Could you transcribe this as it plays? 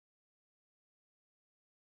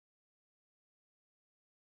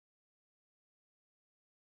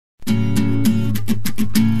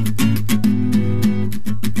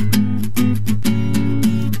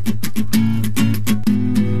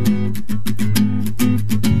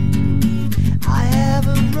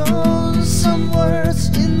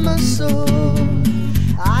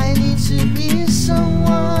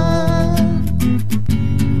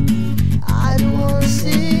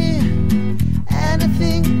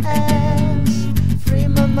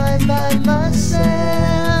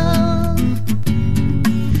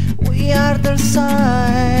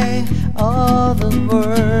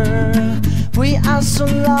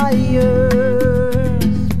some liars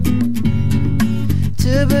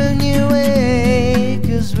to burn you away,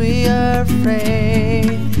 'cause we are afraid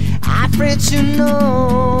to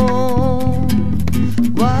know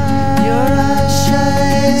why your eyes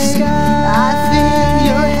shine. I feel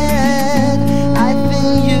your head, I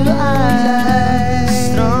feel you are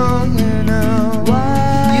strong enough. Why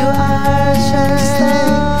you are shine.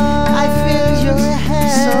 I feel your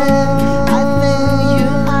head, I feel you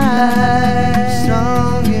are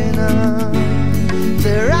strong enough.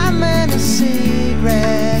 There are many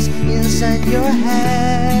secrets inside your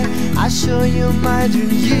head. I show you my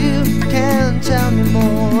dream, you can tell me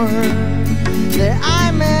more. There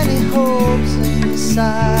are many hopes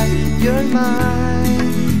inside your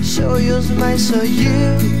mind. Show you mine so you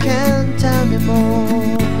can tell me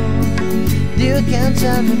more. You can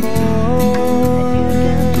tell me more.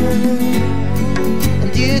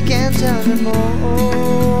 And you can tell me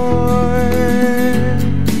more.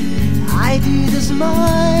 I did a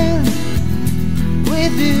smile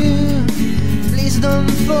with you. Please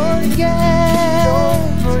don't forget.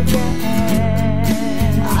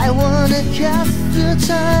 I wanna cast the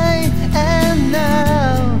time